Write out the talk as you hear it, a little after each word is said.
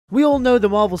We all know the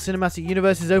Marvel Cinematic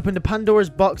Universe has opened a Pandora's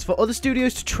box for other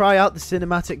studios to try out the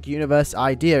Cinematic Universe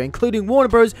idea, including Warner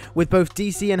Bros. With both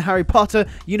DC and Harry Potter,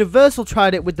 Universal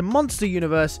tried it with the Monster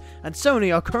Universe, and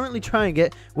Sony are currently trying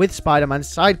it with Spider-Man's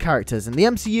side characters, and the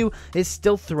MCU is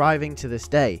still thriving to this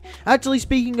day. Actually,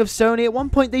 speaking of Sony, at one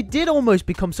point they did almost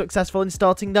become successful in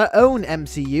starting their own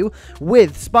MCU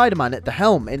with Spider-Man at the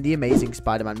helm in the Amazing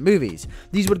Spider-Man movies.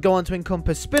 These would go on to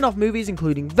encompass spin-off movies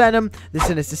including Venom, The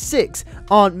Sinister Six,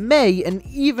 Aunt May, and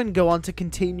even go on to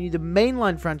continue the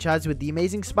mainline franchise with The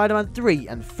Amazing Spider-Man 3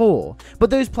 and 4. But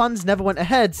those plans never went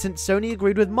ahead since Sony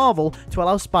agreed with Marvel to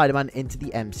allow Spider-Man into the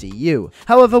MCU.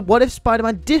 However, what if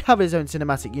Spider-Man did have his own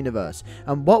cinematic universe?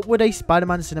 And what would a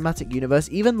Spider-Man cinematic universe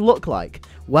even look like?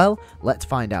 Well, let's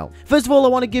find out. First of all, I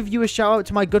want to give you a shout out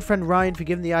to my good friend Ryan for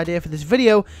giving the idea for this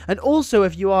video, and also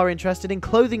if you are interested in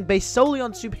clothing based solely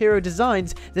on superhero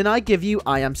designs, then I give you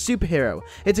I Am Superhero.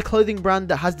 It's a clothing brand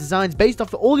that has designs based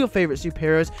off all your favorite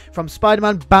superheroes from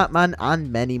Spider-Man, Batman,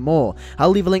 and many more. I'll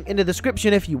leave a link in the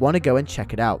description if you want to go and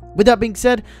check it out. With that being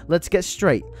said, let's get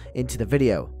straight into the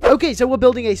video. Okay, so we're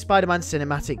building a Spider-Man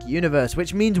cinematic universe,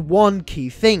 which means one key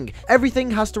thing. Everything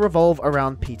has to revolve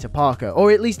around Peter Parker,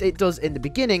 or at least it does in the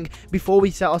beginning, before we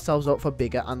set ourselves up for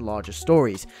bigger and larger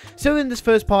stories. So in this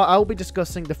first part, I will be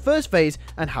discussing the first phase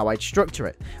and how I'd structure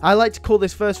it. I like to call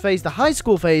this first phase the high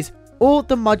school phase, or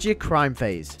the Magic Crime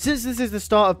phase. Since this is the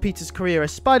start of Peter's career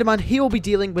as Spider-Man, he will be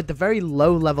dealing with the very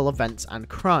low-level events and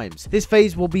crimes. This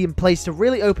phase will be in place to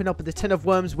really open up the tin of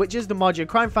worms, which is the Magic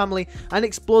Crime family, and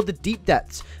explore the deep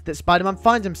depths that Spider-Man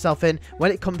finds himself in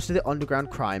when it comes to the underground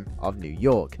crime of New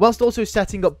York, whilst also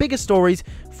setting up bigger stories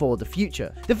for the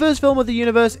future. The first film of the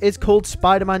universe is called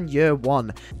Spider-Man Year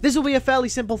One. This will be a fairly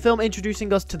simple film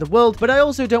introducing us to the world, but I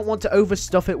also don't want to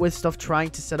overstuff it with stuff trying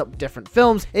to set up different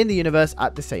films in the universe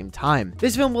at the same time.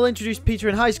 This film will introduce Peter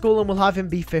in high school and will have him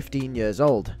be 15 years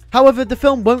old. However, the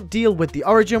film won't deal with the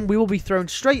origin, we will be thrown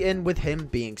straight in with him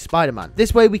being Spider-Man.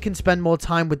 This way we can spend more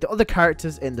time with the other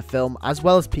characters in the film as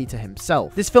well as Peter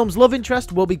himself. This film's love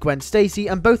interest will be Gwen Stacy,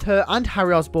 and both her and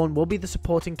Harry Osborn will be the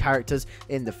supporting characters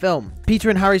in the film. Peter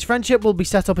and Harry's friendship will be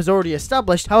set up as already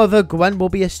established, however Gwen will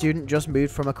be a student just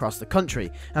moved from across the country,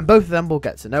 and both of them will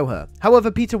get to know her.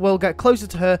 However, Peter will get closer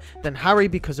to her than Harry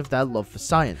because of their love for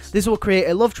science. This will create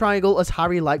a love triangle as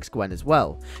Harry likes Gwen as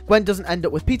well. Gwen doesn't end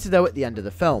up with Peter though at the end of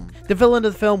the film. The villain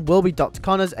of the film will be Dr.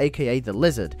 Connors, aka the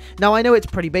Lizard. Now I know it's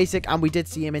pretty basic and we did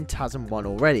see him in TASM 1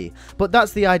 already, but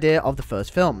that's the idea of the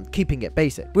first film, keeping it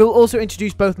basic. We will also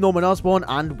introduce both Norman Osborn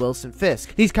and Wilson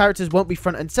Fisk. These characters won't be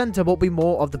front and center but be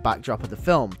more of the backdrop of the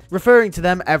film, referring to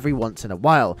them every once in a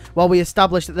while we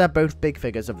establish that they're both big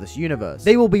figures of this universe.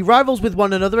 They will be rivals with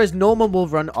one another as Norman will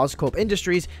run Oscorp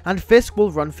Industries and Fisk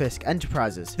will run Fisk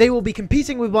Enterprises. They will be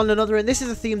competing with one another, and this is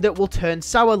a theme that will turn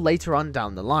sour later on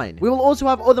down the line. We will also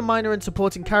have other minor and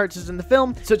supporting characters in the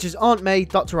film, such as Aunt May,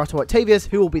 Dr. Otto Octavius,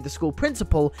 who will be the school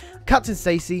principal, Captain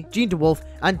Stacy, Jean DeWolf,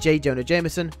 and J. Jonah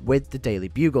Jameson with the Daily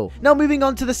Bugle. Now moving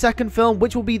on to the second film,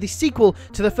 which will be the sequel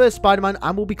to the first Spider-Man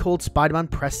and will be called Spider-Man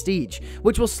Prestige,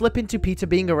 which will slip into Peter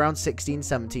being around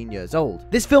 16-17 years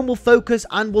old. This film will focus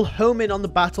and will home in on the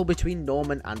battle between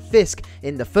Norman and Fisk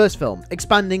in the first film,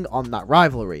 expanding on that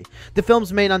rivalry. The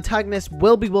film's main antagonist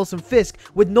will be Wilson Fisk,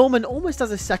 with Norman almost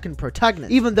as a second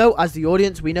protagonist. Even though as the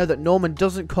audience we know that Norman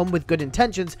doesn't come with good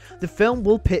intentions, the film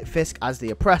will pit Fisk as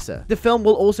the oppressor. The film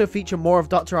will also feature more of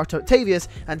Dr. Otto Octavius,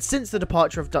 and since the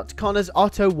departure of Dr. Connors,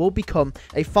 Otto will become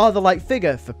a father-like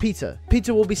figure for Peter.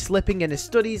 Peter will be slipping in his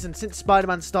studies, and since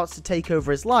Spider-Man starts to take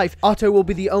over his life, Otto will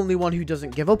be the only one who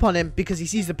doesn't give up on him because he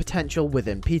sees the potential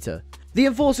within Peter. The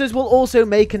Enforcers will also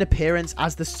make an appearance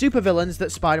as the supervillains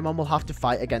that Spider-Man will have to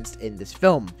fight against in this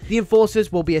film. The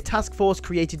Enforcers will be a task force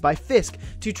created by Fisk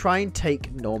to try and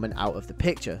take Norman out of the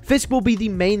picture. Fisk will be the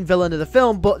main villain of the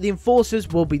film, but the Enforcers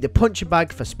will be the punching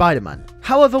bag for Spider-Man.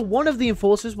 However, one of the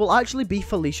Enforcers will actually be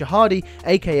Felicia Hardy,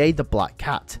 aka the Black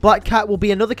Cat. Black Cat will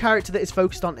be another character that is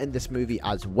focused on in this movie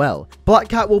as well. Black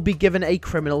Cat will be given a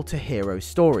criminal to hero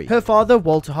story. Her father,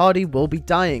 Walter Hardy, will be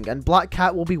dying, and Black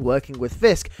Cat will be working with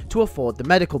Fisk to afford the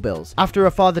medical bills. After her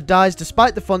father dies,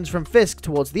 despite the funds from Fisk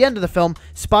towards the end of the film,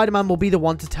 Spider-Man will be the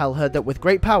one to tell her that with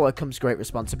great power comes great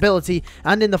responsibility,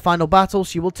 and in the final battle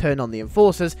she will turn on the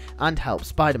Enforcers and help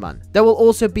Spider-Man. There will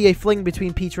also be a fling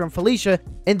between Peter and Felicia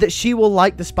in that she will will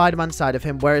like the Spider-Man side of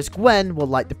him, whereas Gwen will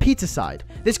like the Peter side.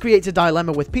 This creates a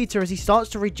dilemma with Peter as he starts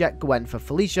to reject Gwen for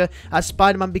Felicia as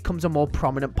Spider-Man becomes a more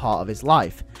prominent part of his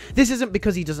life. This isn't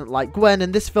because he doesn't like Gwen,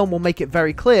 and this film will make it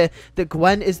very clear that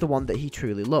Gwen is the one that he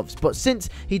truly loves, but since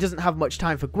he doesn't have much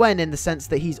time for Gwen in the sense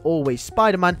that he's always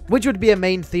Spider-Man, which would be a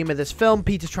main theme of this film,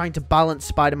 Peter trying to balance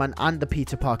Spider-Man and the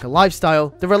Peter Parker lifestyle,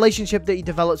 the relationship that he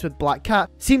develops with Black Cat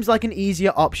seems like an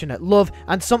easier option at love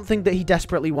and something that he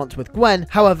desperately wants with Gwen.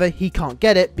 However, he can't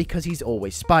get it because he's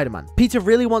always Spider-Man. Peter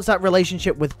really wants that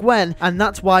relationship with Gwen, and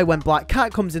that's why when Black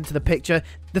Cat comes into the picture,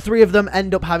 the three of them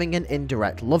end up having an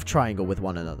indirect love triangle with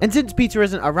one another. And since Peter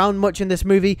isn't around much in this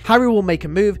movie, Harry will make a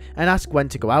move and ask Gwen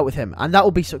to go out with him, and that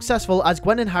will be successful as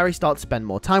Gwen and Harry start to spend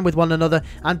more time with one another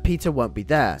and Peter won't be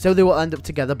there, so they will end up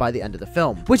together by the end of the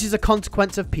film, which is a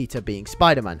consequence of Peter being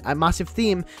Spider-Man, a massive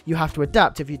theme you have to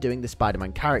adapt if you're doing the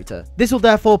Spider-Man character. This will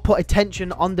therefore put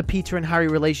attention on the Peter and Harry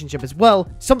relationship as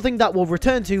well, something that we'll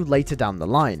return to later down the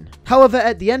line. However,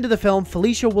 at the end of the film,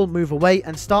 Felicia will move away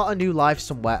and start a new life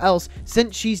somewhere else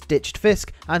since she's ditched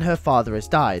Fisk and her father has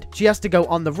died. She has to go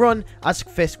on the run as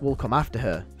Fisk will come after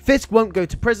her. Fisk won't go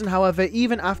to prison, however,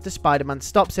 even after Spider-Man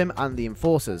stops him and the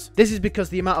enforcers. This is because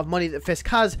the amount of money that Fisk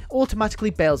has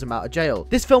automatically bails him out of jail.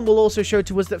 This film will also show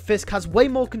to us that Fisk has way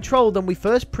more control than we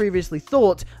first previously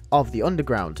thought of the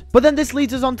underground. But then this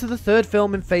leads us on to the third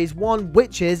film in phase 1,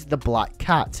 which is The Black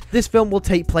Cat. This film will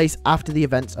take place after the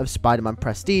events of Spider-Man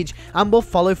Prestige and will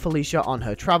follow Felicia on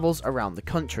her travels around the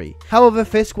country. However,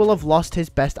 Fisk will have lost his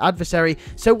best adversary,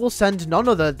 so will send none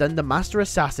other than the master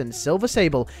assassin Silver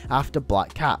Sable after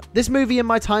Black Cat. This movie in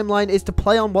my timeline is to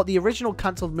play on what the original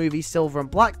cancelled movie Silver and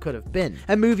Black could have been,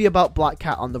 a movie about Black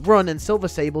Cat on the run and Silver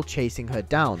Sable chasing her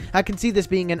down. I can see this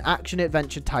being an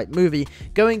action-adventure type movie,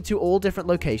 going to all different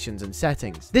locations and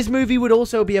settings. This movie would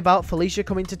also be about Felicia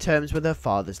coming to terms with her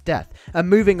father's death, and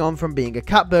moving on from being a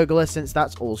cat burglar since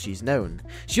that's all she's known.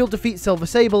 She'll defeat Silver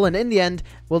Sable and in the end,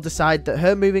 will decide that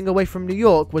her moving away from New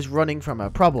York was running from her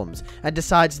problems, and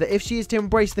decides that if she is to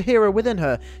embrace the hero within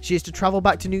her, she is to travel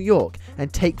back to New York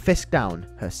and take Fisk down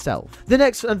herself. The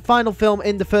next and final film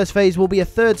in the first phase will be a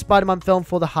third Spider-Man film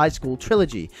for the high school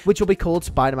trilogy, which will be called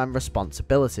Spider-Man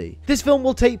Responsibility. This film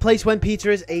will take place when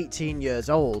Peter is 18 years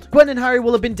old. Gwen and Harry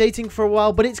will have been dating for a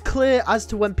while, but it's clear as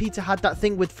to when Peter had that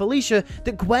thing with Felicia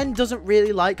that Gwen doesn't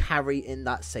really like Harry in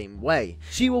that same way.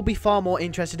 She will be far more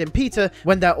interested in Peter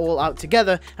when they're all out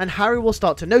together, and Harry will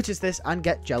start to notice this and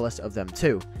get jealous of them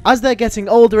too. As they're getting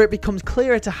older, it becomes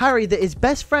clearer to Harry that his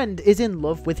best friend is in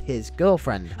love with his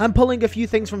girlfriend. I'm pulling a few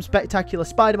things from Spectacular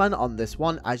Spider-Man on this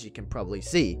one, as you can probably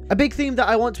see. A big theme that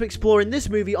I want to explore in this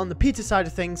movie on the Peter side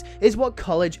of things is what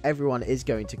college everyone is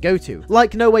going to go to.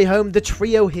 Like No Way Home, the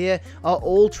trio here are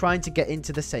all trying to get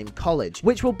into the same college,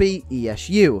 which will be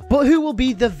ESU. But who will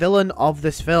be the villain of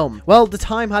this film? Well, the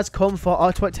time has come for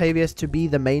Otto Octavius to be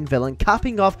the main villain,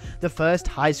 capping off the first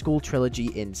high school trilogy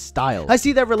in style. I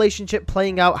see their relationship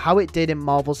playing out how it did in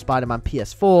Marvel's Spider-Man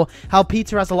PS4, how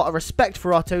Peter has a lot of respect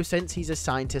for Otto since he's a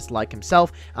scientist like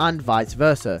himself, and vice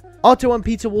versa. Otto and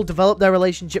Peter will develop their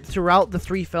relationship throughout the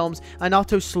three films, and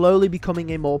Otto slowly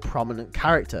becoming a more prominent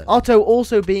character. Otto,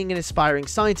 also being an aspiring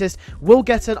scientist, will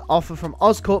get an offer from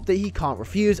Oscorp that he can't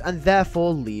refuse and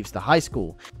therefore leaves the high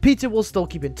school. Peter will still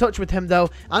keep in touch with him though,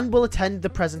 and will attend the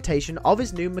presentation of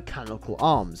his new mechanical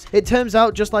arms. It turns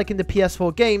out, just like in the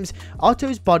PS4 games,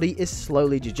 Otto's body is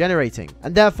slowly degenerating,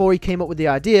 and therefore he came up with the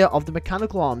idea of the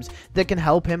mechanical arms that can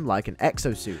help him like an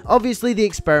exosuit. Obviously, the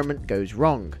experiment goes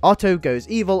wrong. Otto goes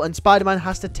evil and Spider-Man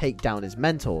has to take down his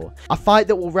mentor, a fight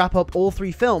that will wrap up all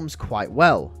three films quite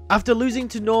well. After losing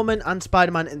to Norman and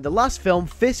Spider-Man in the last film,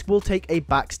 Fisk will take a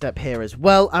backstep here as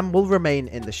well and will remain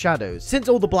in the shadows. Since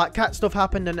all the Black Cat stuff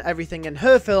happened and everything in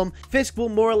her film, Fisk will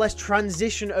more or less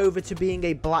transition over to being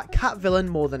a Black Cat villain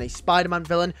more than a Spider-Man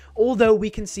villain, although we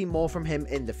can see more from him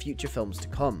in the future films to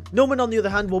come. Norman, on the other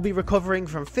hand, will be recovering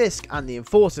from Fisk and the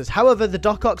Enforcers. However, the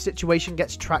Doc Ock situation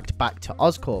gets tracked back to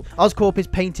Oscorp. Oscorp is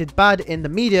painted bad in the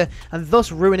media and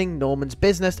thus ruining Norman's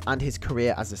business and his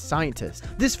career as a scientist.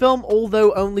 This film,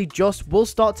 although only just, will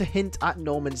start to hint at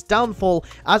Norman's downfall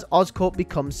as Oscorp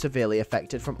becomes severely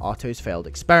affected from Otto's failed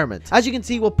experiment. As you can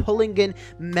see, we're pulling in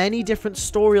many different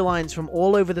storylines from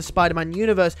all over the Spider-Man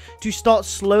universe to start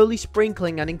slowly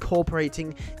sprinkling and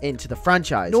incorporating into the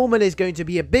franchise. Norman is going to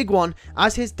be a big one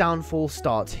as his downfall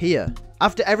starts here.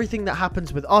 After everything that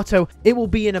happens with Otto, it will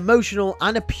be an emotional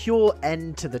and a pure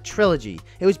end to the trilogy.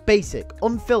 It was basic,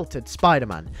 unfiltered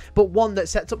Spider-Man, but one that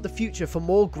sets up the future for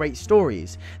more great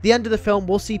stories. The end of the film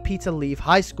will see Peter leave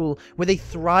high school with a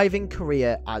thriving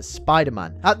career as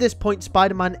Spider-Man. At this point,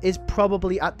 Spider-Man is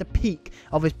probably at the peak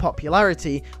of his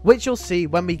popularity, which you'll see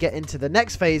when we get into the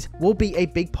next phase will be a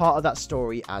big part of that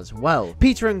story as well.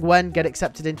 Peter and Gwen get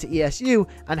accepted into ESU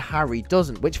and Harry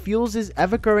doesn't, which fuels his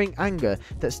ever-growing anger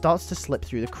that starts to slip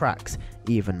through the cracks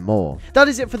even more. That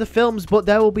is it for the films, but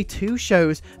there will be 2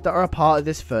 shows that are a part of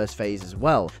this first phase as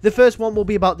well. The first one will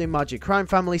be about the Imaginary crime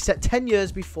family set 10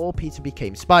 years before Peter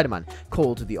became Spider-Man,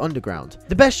 called The Underground.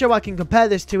 The best show I can compare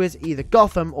this to is either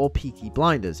Gotham or Peaky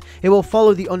Blinders. It will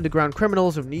follow the underground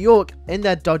criminals of New York in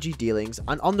their dodgy dealings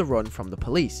and on the run from the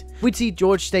police. We'd see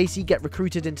George Stacy get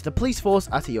recruited into the police force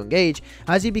at a young age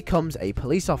as he becomes a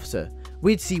police officer.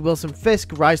 We'd see Wilson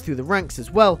Fisk rise through the ranks as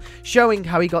well, showing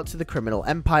how he got to the criminal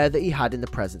empire that he had in the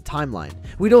present timeline.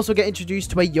 We'd also get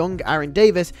introduced to a young Aaron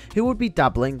Davis who would be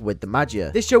dabbling with the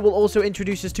magia. This show will also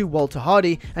introduce us to Walter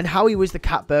Hardy and how he was the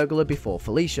cat burglar before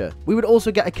Felicia. We would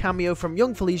also get a cameo from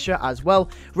young Felicia as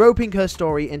well, roping her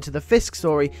story into the Fisk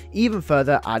story even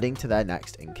further, adding to their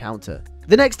next encounter.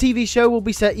 The next TV show will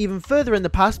be set even further in the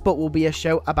past, but will be a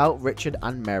show about Richard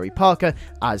and Mary Parker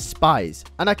as spies,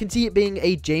 and I can see it being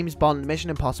a James Bond Mission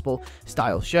Impossible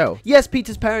style show. Yes,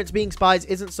 Peter's parents being spies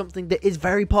isn't something that is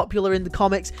very popular in the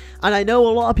comics, and I know a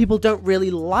lot of people don't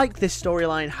really like this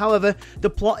storyline. However, the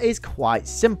plot is quite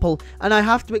simple, and I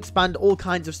have to expand all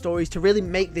kinds of stories to really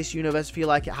make this universe feel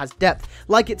like it has depth,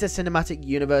 like it's a cinematic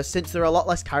universe, since there are a lot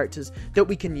less characters that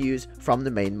we can use from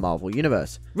the main Marvel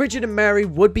universe. Richard and Mary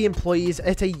would be employees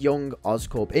at a young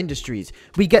Oscorp Industries.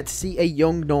 We get to see a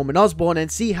young Norman Osborn and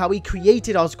see how he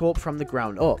created Oscorp from the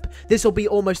ground up. This will be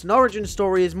almost an origin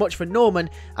story as much for Norman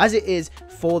as it is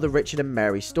for the Richard and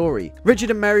Mary story. Richard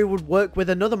and Mary would work with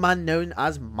another man known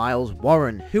as Miles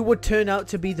Warren, who would turn out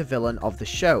to be the villain of the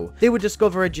show. They would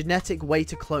discover a genetic way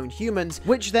to clone humans,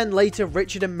 which then later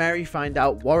Richard and Mary find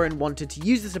out Warren wanted to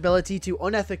use this ability to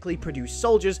unethically produce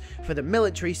soldiers for the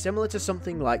military, similar to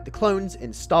something like the clones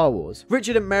in Star Wars.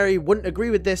 Richard and Mary wouldn't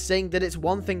agree with this, saying that it's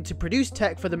one thing to produce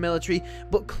tech for the military,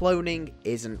 but cloning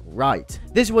isn't right.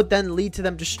 This would then lead to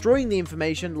them destroying the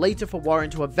information, later for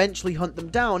Warren to eventually hunt them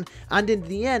down, and in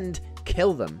the end,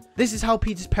 kill them. This is how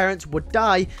Peter's parents would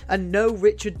die, and no,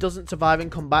 Richard doesn't survive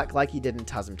and come back like he did in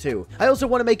TASM 2. I also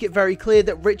want to make it very clear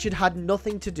that Richard had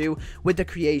nothing to do with the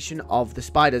creation of the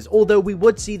spiders, although we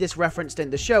would see this referenced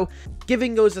in the show,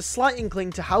 giving us a slight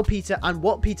inkling to how Peter and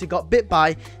what Peter got bit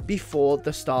by before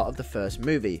the start of the first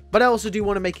movie. But I also do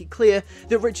want to make it clear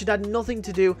that Richard had nothing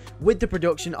to do with the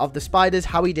production of the spiders,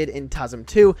 how he did in TASM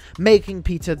 2, making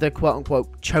Peter the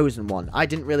quote-unquote chosen one. I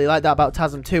didn't really like that about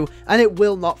TASM 2, and it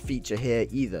will not feature here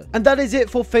either. And that is it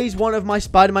for phase 1 of my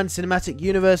Spider-Man cinematic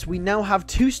universe. We now have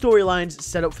 2 storylines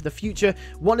set up for the future.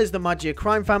 One is the Magia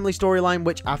crime family storyline,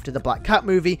 which after the Black Cat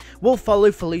movie will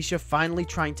follow Felicia finally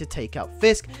trying to take out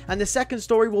Fisk, and the second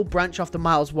story will branch off the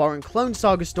Miles Warren clone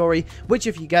saga story, which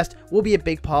if you guessed will be a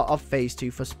big part of phase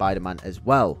 2 for Spider-Man as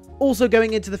well. Also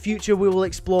going into the future, we will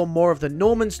explore more of the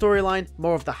Norman storyline,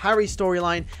 more of the Harry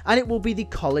storyline, and it will be the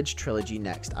college trilogy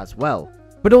next as well.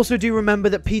 But also do remember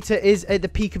that Peter is at the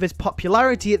peak of his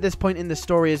popularity at this point in the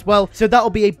story as well, so that'll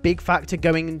be a big factor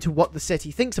going into what the city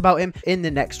thinks about him in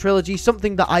the next trilogy,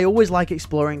 something that I always like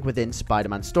exploring within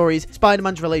Spider-Man stories,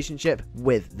 Spider-Man's relationship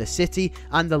with the city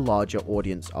and the larger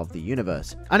audience of the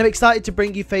universe. And I'm excited to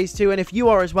bring you phase 2, and if you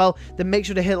are as well, then make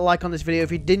sure to hit a like on this video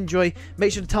if you did enjoy.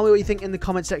 Make sure to tell me what you think in the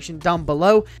comment section down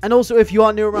below, and also if you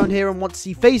are new around here and want to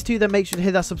see phase 2, then make sure to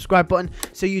hit that subscribe button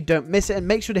so you don't miss it, and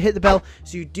make sure to hit the bell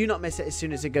so you do not miss it as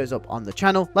soon as it goes up on the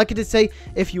channel. Like I did say,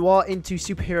 if you are into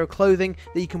superhero clothing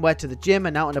that you can wear to the gym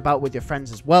and out and about with your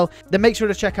friends as well, then make sure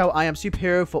to check out I Am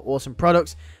Superhero for awesome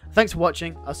products. Thanks for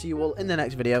watching. I'll see you all in the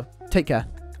next video. Take care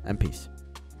and peace.